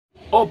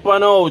Up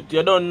and out,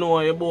 you don't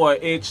know your boy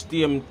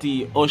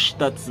HTMT,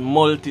 Ushtats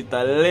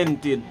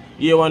multi-talented.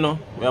 You know,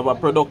 we have a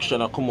production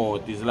that come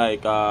out. It's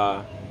like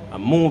a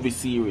movie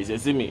series, you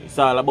see me? It's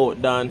all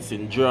about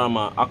dancing,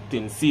 drama,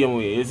 acting, same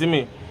way, you see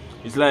me?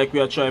 It's like we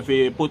are trying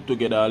to put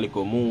together a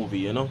little movie,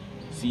 you know?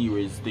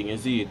 Series thing, you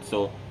see it?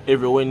 So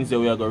every Wednesday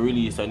we are going to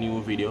release a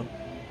new video,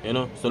 you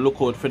know? So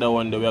look out for that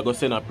one day. We are going to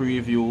send a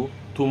preview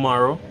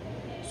tomorrow.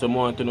 So I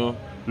want to know,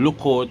 look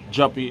out,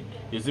 drop it.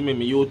 You see me,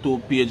 my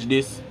YouTube page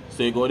this.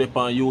 So you go up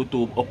on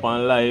YouTube, up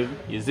on live.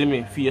 You see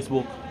me,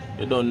 Facebook,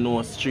 you don't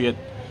know straight.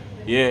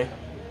 Yeah.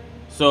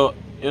 So,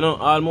 you know,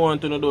 all I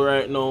want to do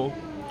right now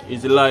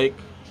is like,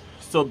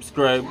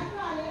 subscribe,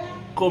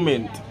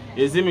 comment.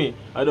 You see me?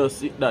 I just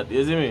see that.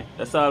 You see me?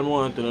 That's all I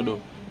want to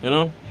do. You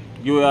know?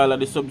 Give all of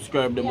the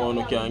subscribe them on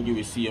okay and give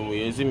it same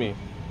way. You see me?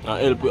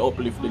 And help we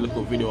uplift the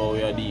little video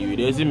we are doing.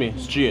 You see me?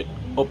 Straight.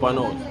 Up and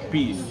out.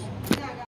 Peace.